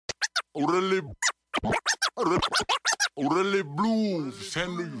Órale, órale blues,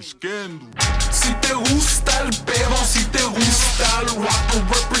 siendo you Skandelous. Si te gusta el pedo, si te gusta el rock,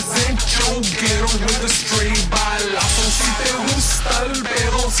 represent your ghetto with a straight balazo. Si te gusta el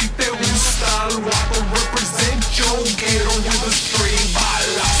pedo, si te gusta el rock, represent your ghetto with a straight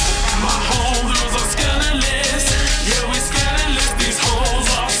balazo. My homegirls are scandalous, yeah we scandalous. These hoes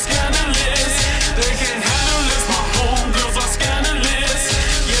are scandalous, they can't handle this. My homegirls are scandalous,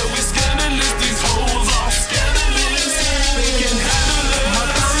 yeah we scandalous. These hoes are scandalous, they can't handle it.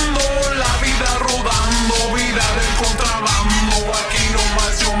 Matando la vida, rodando vida del contrabando. Aquí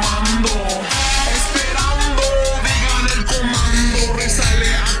nomás yo mando, esperando digan el comando. Resale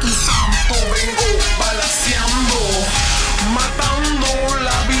a tu santo, vengo balaceando. Matando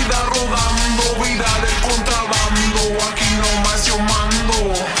la vida, rodando vida del contrabando. Aquí nomás yo mando,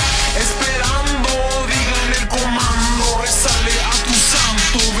 esperando digan el comando. Resale a tu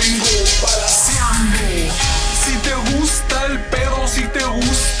santo, vengo balaceando. Si te gusta el pedo, si te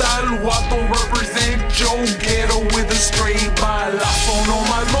gusta el guato, represent your ghetto with a straight balazo. No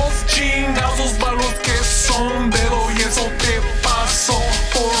más los chingazos para los que son dedo, y eso te pasó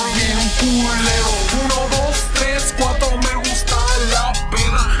por bien culero. 1, 2, 3, 4, me gusta la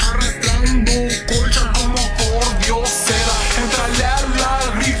peda, arrastrando colcha como por diosera. Entrale a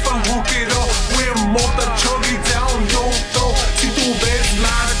la rifa, hook it up with mota, chug it down your throat. Si tú ves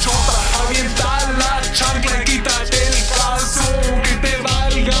la chota, avienta la chancla y quítate el calzón. Que te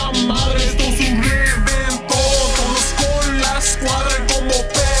valga madre, esto es un reventón. Todos con la escuadra como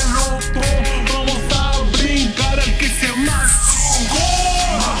pelotón. Vamos a brincar al que sea más chingón.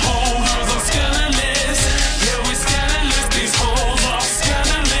 My homegirls are scandalous, yeah we scandalous. These hoes are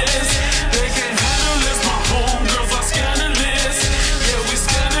scandalous, they can't handle this. My homegirls are scandalous, yeah we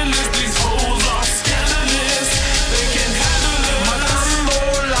scandalous. These hoes are scandalous, they can't handle it. Matando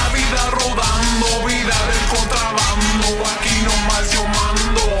la vida, rodando vida del contrabando. Aquí nomás yo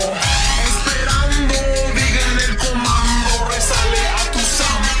mando, esperando digan el comando. Resale a tu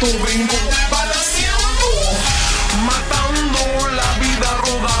santo, vengo balaceando. Matando la vida,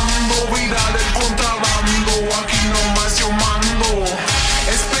 rodando vida del contrabando. Aquí nomás yo mando,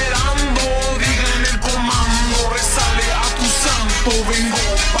 esperando digan el comando. Resale a tu santo, vengo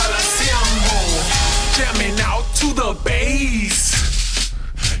balaceando. Jamming out to the bass,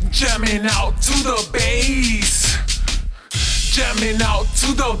 jamming out to the bass, jamming out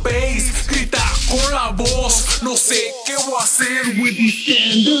to the bass. Grita con la voz, no sé qué voy a hacer with these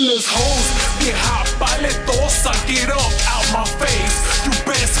scandalous hoes. Vieja paletosa, get up out my face. You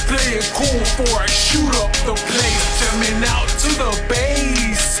best play it cool before I shoot up the place. Jamming out to the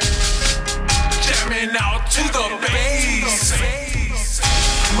bass, jamming out to the bass.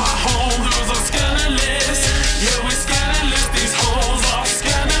 My homegirls are scandalous, yeah we scandalous. These hoes are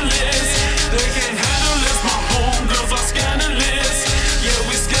scandalous, they can't handle this. My homegirls are scandalous, yeah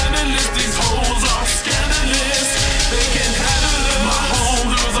we scandalous. These hoes are scandalous, they can't handle it. My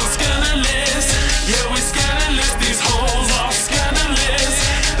homegirls are scandalous, yeah we scandalous. These hoes are scandalous,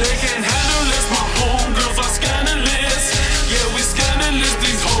 they can't handle this. My homegirls are scandalous, yeah we scandalous.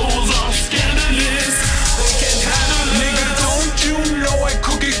 These hoes are scandalous, they can't handle it. Nigga, don't you know I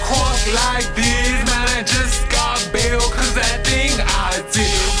cook it crunk like this? Man, I just got bail cause that thing I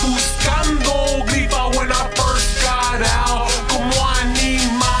did. Buscando gripa when I first got out. Como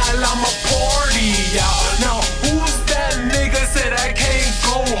animal, I'm a party out. Now, who's that nigga said I can't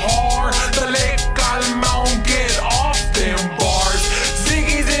go hard? Dale calma and get off them bars.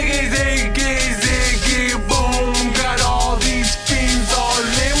 Ziggy, ziggy, ziggy, ziggy, boom. Got all these fiends all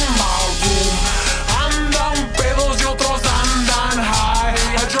in my room. Andan pedos y otros andan high.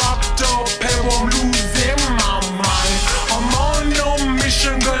 I dropped a pebble, I'm losing my mind. I'm on a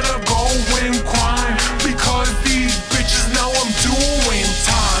mission, gonna go and crime. Because these bitches know I'm doing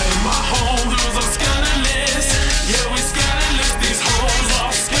time. My homegirls are scandalous, yeah we scandalous. These hoes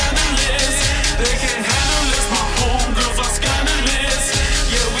are scandalous, they can't handle this. My homegirls are scandalous,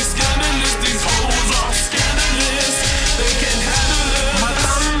 yeah we scandalous. These hoes are scandalous, they can't handle it.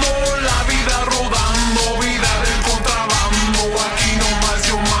 Matando la vida, rodando vida del contrabando. Aquí nomás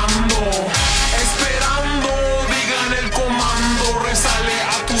yo mando, esperando digan el comando. Resale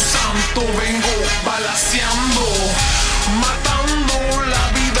a tu santo,